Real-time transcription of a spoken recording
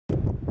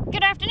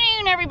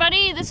afternoon,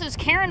 everybody. This is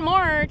Karen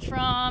March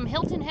from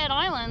Hilton Head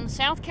Island,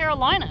 South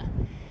Carolina.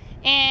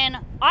 And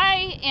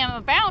I am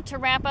about to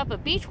wrap up a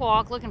beach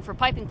walk looking for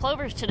piping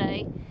plovers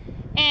today.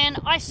 And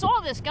I saw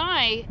this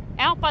guy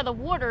out by the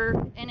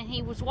water, and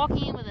he was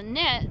walking in with a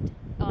net,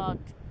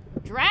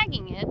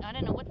 dragging it. I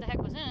didn't know what the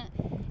heck was in it.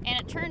 And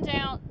it turns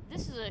out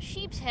this is a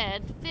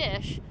sheepshead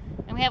fish,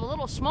 and we have a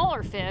little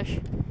smaller fish.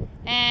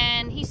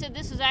 And he said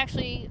this is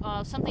actually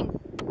something,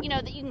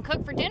 that you can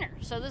cook for dinner.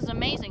 So this is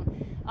amazing.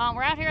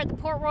 We're out here at the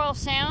Port Royal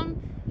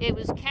Sound. It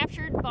was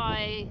captured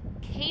by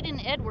Caden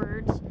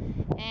Edwards,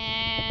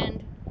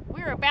 and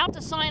we're about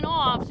to sign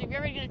off. So if you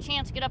ever get a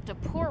chance to get up to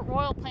Port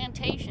Royal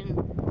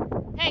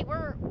Plantation, hey,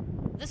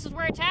 this is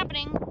where it's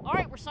happening. All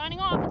right, we're signing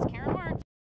off. It's Karen March.